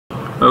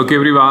Okay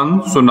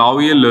everyone, so now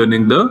we are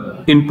learning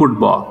the input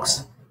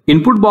box.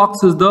 Input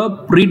box is the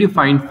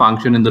predefined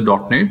function in the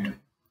 .NET.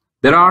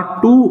 There are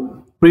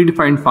two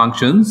predefined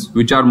functions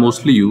which are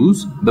mostly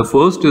used. The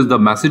first is the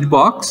message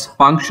box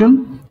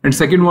function and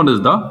second one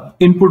is the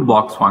input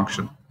box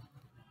function.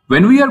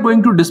 When we are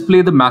going to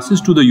display the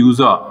message to the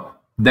user,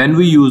 then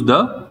we use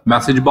the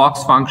message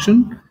box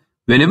function.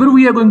 Whenever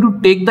we are going to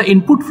take the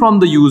input from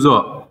the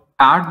user,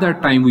 at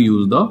that time we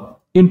use the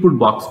input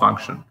box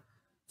function.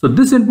 So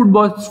this input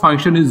box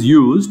function is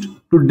used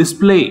to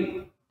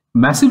display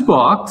message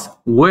box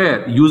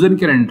where user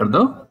can enter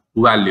the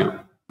value.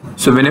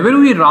 So whenever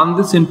we run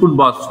this input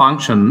box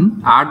function,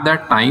 at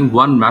that time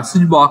one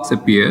message box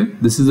appear.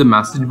 This is a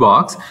message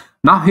box.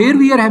 Now here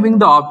we are having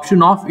the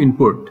option of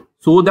input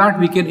so that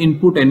we can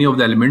input any of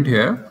the element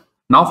here.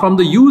 Now from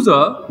the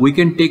user we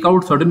can take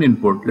out certain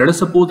input. Let us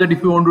suppose that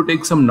if we want to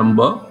take some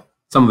number,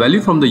 some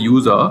value from the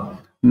user,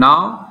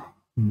 now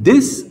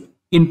this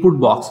input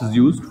box is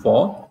used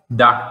for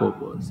that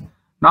purpose.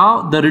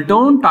 Now the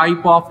return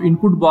type of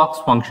input box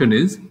function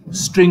is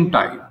string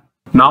type.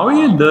 Now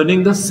we are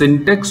learning the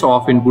syntax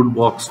of input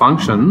box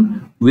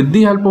function. With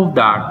the help of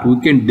that we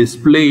can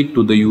display it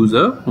to the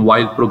user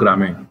while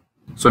programming.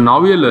 So now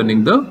we are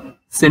learning the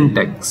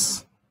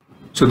syntax.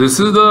 So this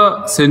is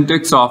the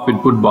syntax of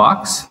input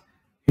box.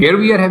 Here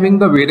we are having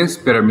the various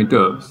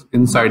parameters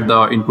inside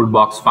the input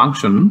box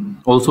function.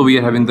 Also we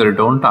are having the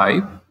return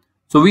type.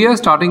 So we are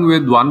starting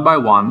with one by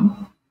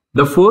one.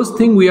 The first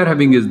thing we are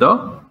having is the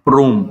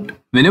prompt.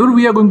 Whenever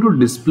we are going to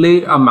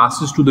display a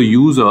message to the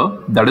user,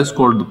 that is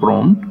called the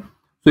prompt.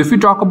 So if we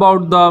talk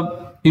about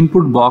the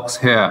input box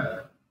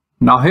here,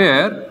 now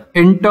here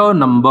enter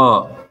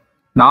number.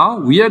 Now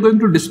we are going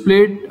to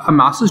display a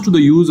message to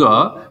the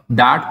user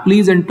that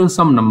please enter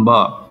some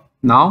number.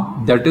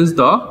 Now that is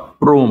the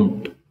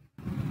prompt.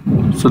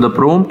 So the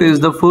prompt is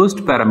the first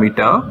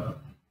parameter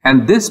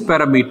and this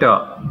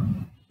parameter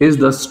is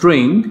the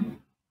string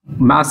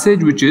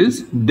message which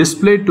is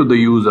displayed to the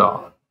user.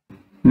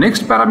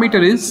 Next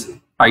parameter is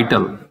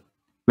title.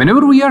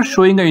 Whenever we are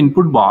showing an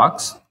input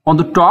box, on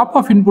the top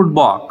of input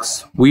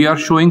box we are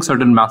showing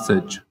certain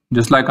message.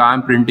 Just like I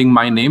am printing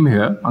my name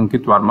here,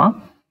 Ankit Verma.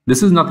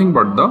 This is nothing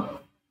but the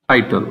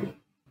title.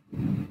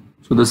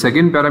 So the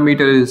second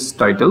parameter is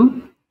title,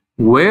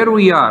 where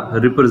we are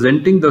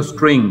representing the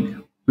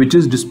string which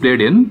is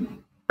displayed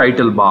in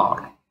title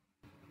bar.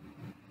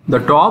 The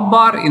top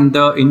bar in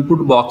the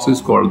input box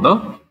is called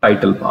the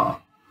title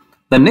bar.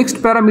 The next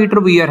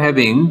parameter we are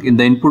having in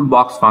the input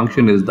box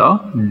function is the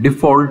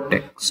default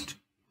text.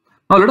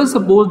 Now let us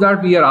suppose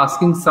that we are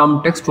asking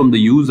some text from the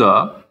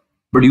user,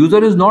 but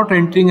user is not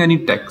entering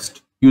any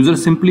text. User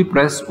simply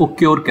press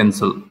OK or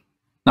cancel.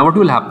 Now what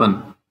will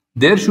happen?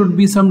 There should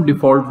be some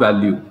default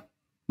value.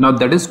 Now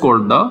that is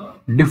called the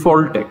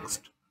default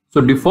text.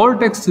 So default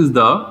text is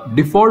the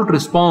default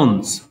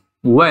response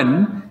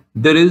when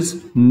there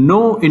is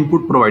no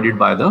input provided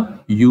by the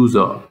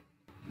user.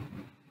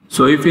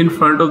 So if in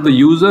front of the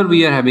user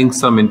we are having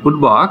some input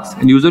box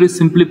and user is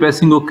simply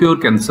pressing OK or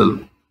cancel,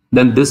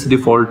 then this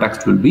default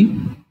text will be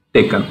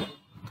taken.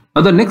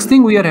 Now the next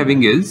thing we are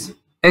having is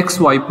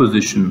XY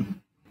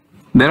position.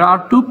 There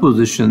are two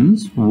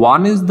positions.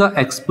 One is the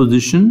X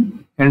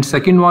position and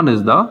second one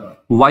is the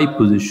Y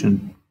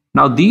position.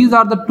 Now these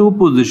are the two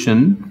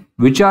positions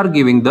which are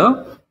giving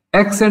the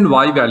X and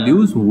Y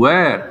values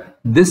where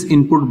this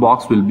input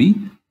box will be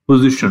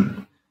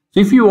positioned. So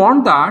if you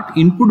want that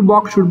input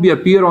box should be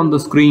appear on the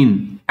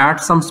screen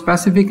at some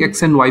specific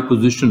X and Y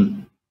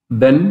position,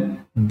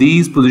 then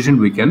these positions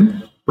we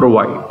can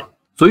provide.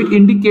 So it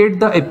indicates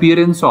the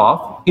appearance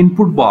of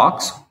input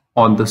box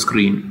on the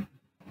screen.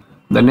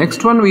 The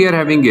next one we are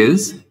having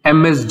is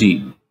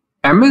MSG.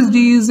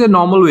 MSG is a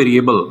normal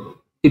variable.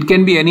 It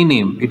can be any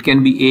name. It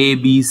can be A,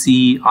 B,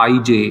 C, I,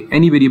 J.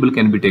 Any variable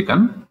can be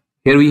taken.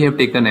 Here we have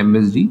taken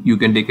MSG. You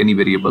can take any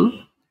variable.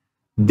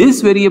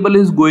 This variable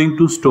is going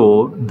to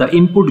store the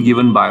input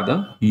given by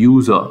the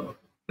user.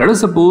 Let us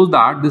suppose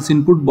that this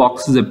input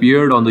box is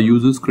appeared on the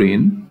user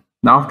screen.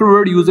 Now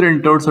afterward user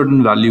entered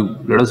certain value.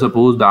 Let us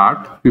suppose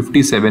that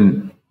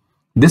 57.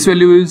 This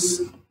value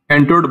is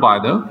entered by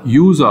the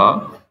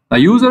user. The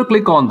user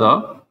click on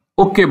the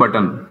OK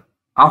button.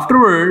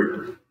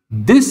 Afterward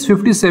this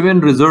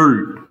 57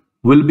 result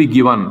will be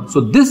given. So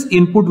this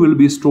input will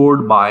be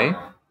stored by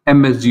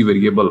MSG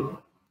variable.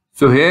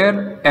 So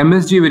here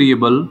MSG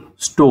variable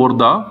store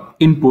the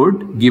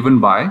input given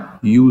by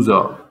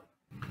user.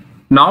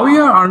 Now we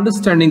are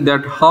understanding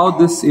that how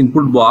this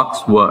input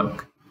box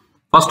work.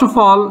 First of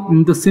all,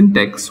 in the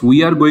syntax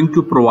we are going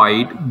to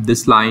provide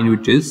this line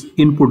which is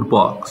input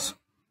box.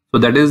 So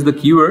that is the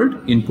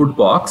keyword input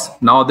box.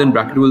 Now then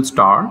bracket will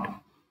start.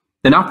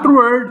 Then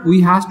afterward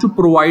we have to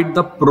provide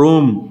the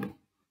prompt.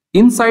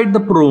 Inside the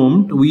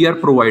prompt we are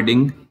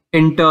providing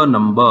enter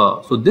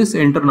number. So this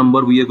enter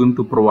number we are going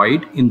to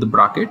provide in the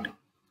bracket.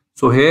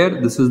 So here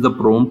this is the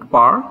prompt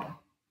part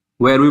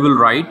where we will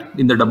write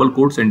in the double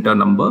quotes enter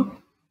number.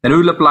 Then we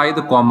will apply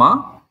the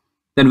comma.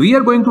 Then we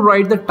are going to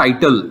write the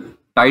title.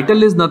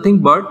 Title is nothing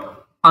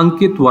but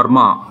Ankit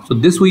Verma. So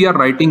this we are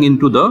writing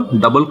into the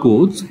double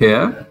quotes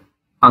here,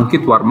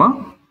 Ankit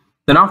Verma.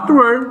 Then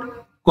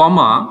afterward,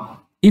 comma,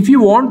 if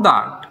you want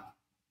that,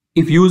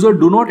 if user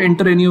do not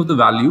enter any of the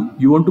value,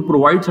 you want to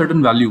provide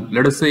certain value.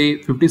 Let us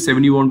say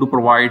 57 you want to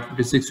provide,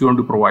 56 you want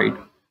to provide.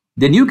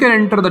 Then you can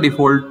enter the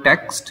default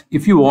text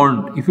if you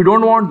want. If you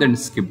don't want, then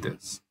skip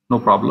this. No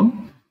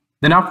problem.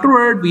 Then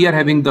afterward, we are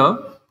having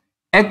the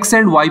X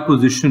and Y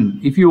position.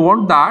 If you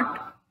want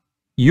that,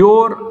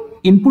 your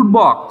input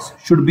box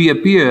should be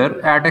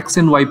appear at X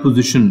and Y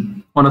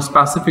position on a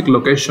specific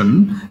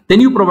location. Then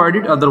you provide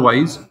it,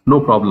 otherwise, no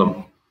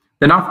problem.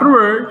 Then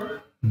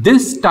afterward,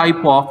 this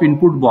type of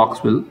input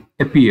box will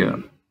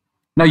appear.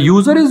 Now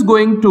user is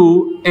going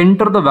to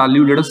enter the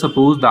value. Let us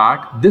suppose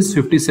that this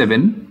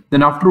 57,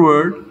 then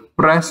afterward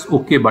press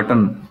OK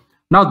button.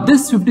 Now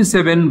this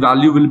 57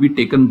 value will be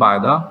taken by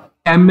the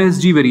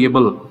MSG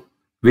variable.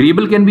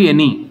 Variable can be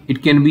any,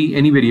 it can be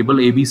any variable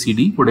A, B, C,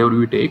 D, whatever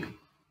we take.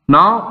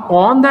 Now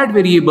on that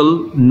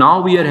variable,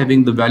 now we are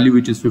having the value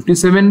which is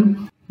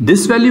 57.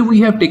 This value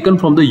we have taken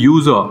from the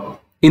user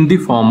in the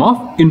form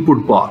of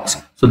input box.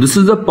 So this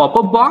is the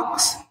pop-up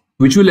box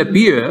which will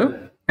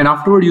appear, and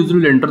afterward user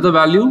will enter the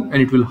value and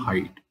it will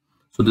hide.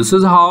 So this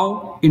is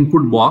how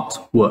input box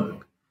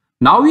work.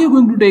 Now we are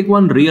going to take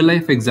one real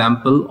life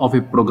example of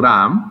a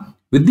program.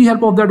 With the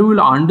help of that, we will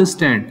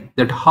understand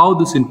that how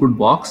this input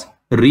box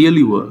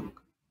really work.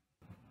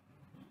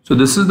 So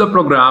this is the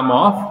program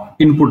of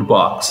input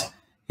box.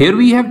 Here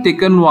we have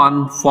taken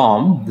one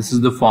form. This is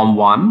the form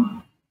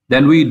 1.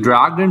 Then we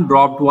dragged and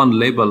dropped one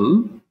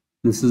label.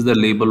 This is the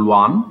label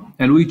 1,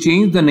 and we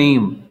change the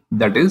name,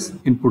 that is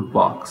input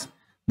box.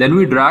 Then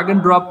we drag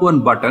and drop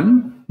one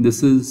button.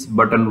 This is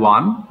button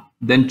 1.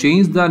 Then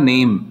change the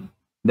name,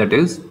 that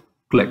is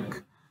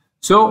click.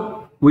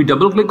 So we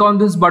double click on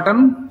this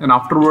button and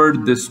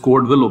afterward this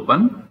code will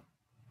open.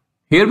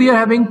 Here we are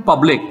having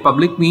public.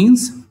 Public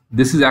means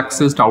this is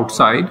accessed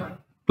outside.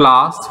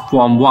 Class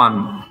form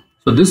 1.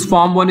 So this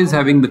form 1 is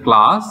having the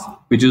class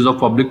which is of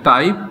public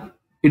type.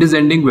 It is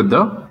ending with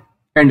the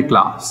end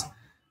class.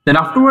 Then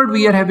afterward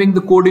we are having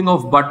the coding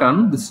of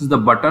button. This is the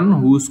button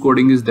whose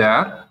coding is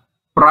there.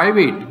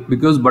 Private,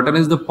 because button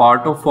is the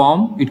part of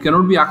form, it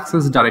cannot be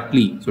accessed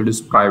directly, so it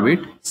is private.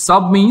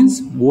 Sub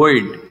means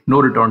void, no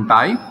return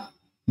type.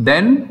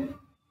 Then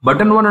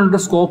button 1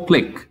 underscore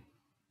click,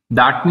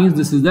 that means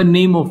this is the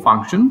name of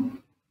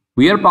function.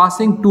 We are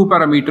passing 2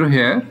 parameters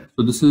here,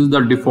 so this is the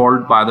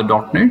default by the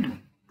 .NET.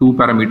 2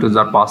 parameters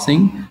are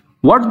passing.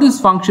 What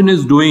this function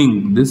is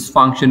doing, this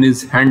function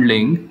is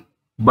handling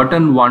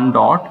button 1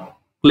 dot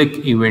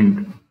click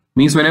event.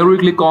 Means whenever we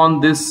click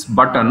on this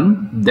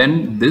button,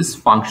 then this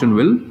function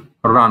will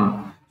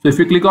run. So if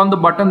you click on the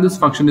button, this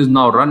function is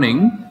now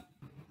running.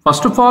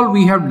 First of all,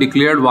 we have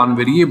declared one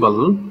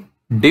variable,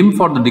 dim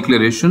for the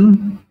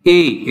declaration.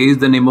 A is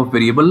the name of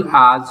variable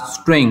as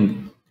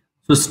string.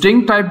 So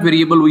string type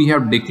variable we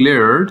have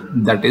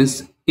declared, that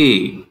is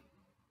A.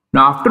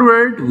 Now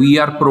afterward, we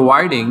are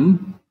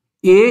providing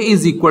A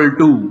is equal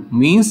to,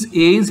 means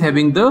A is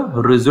having the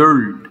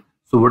result.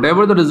 So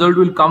whatever the result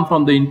will come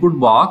from the input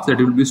box, that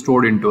will be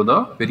stored into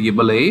the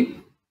variable A.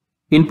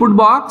 Input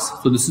box,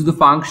 so this is the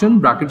function,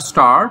 bracket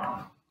start.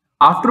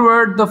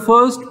 Afterward, the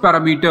first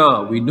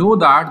parameter, we know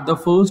that the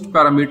first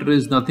parameter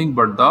is nothing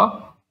but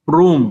the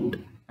prompt.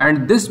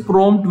 And this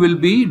prompt will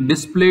be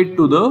displayed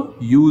to the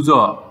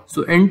user.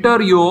 So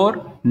enter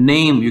your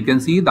name. You can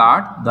see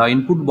that the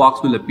input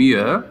box will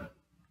appear.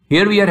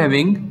 Here we are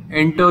having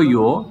enter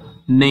your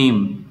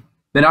name.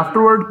 Then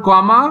afterward,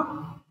 comma.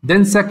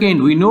 Then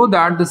second, we know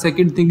that the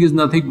second thing is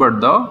nothing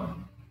but the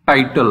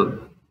title.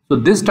 So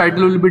this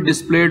title will be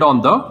displayed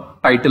on the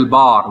title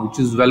bar, which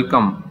is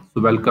welcome.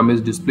 So welcome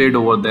is displayed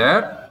over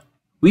there.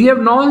 We have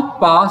not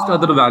passed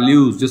other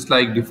values, just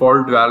like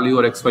default value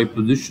or XY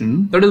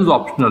position. That is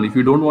optional. If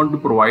you don't want to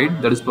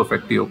provide, that is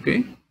perfectly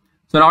okay.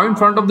 So now in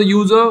front of the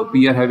user,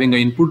 we are having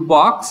an input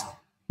box.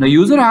 Now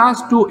user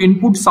has to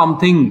input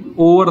something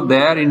over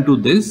there into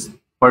this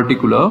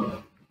particular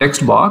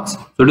text box.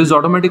 So it is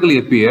automatically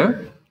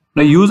appear.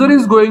 Now user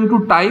is going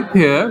to type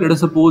here, let us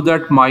suppose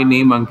that my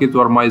name Ankit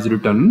Verma is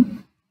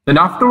written. Then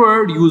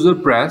afterward user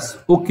press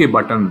OK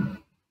button.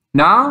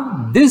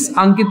 Now this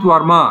Ankit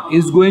Verma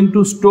is going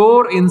to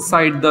store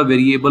inside the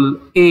variable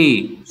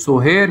A. So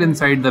here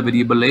inside the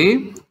variable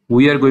A,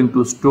 we are going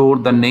to store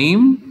the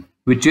name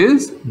which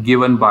is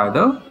given by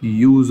the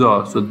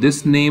user. So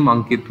this name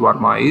Ankit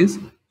Verma is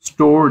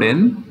stored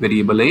in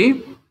variable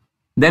A.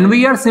 Then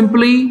we are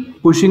simply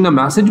pushing a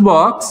message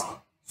box.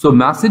 So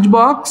message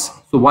box,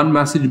 so one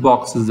message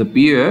box is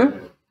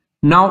appear.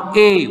 Now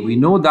A, we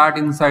know that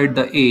inside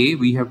the A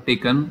we have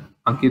taken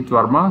Ankit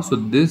Verma. So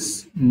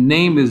this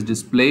name is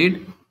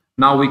displayed.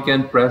 Now we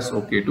can press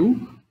OK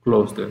to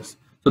close this.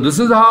 So this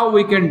is how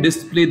we can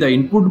display the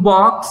input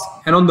box,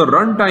 and on the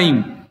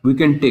runtime we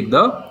can take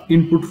the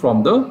input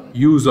from the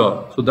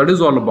user. So that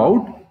is all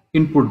about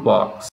input box.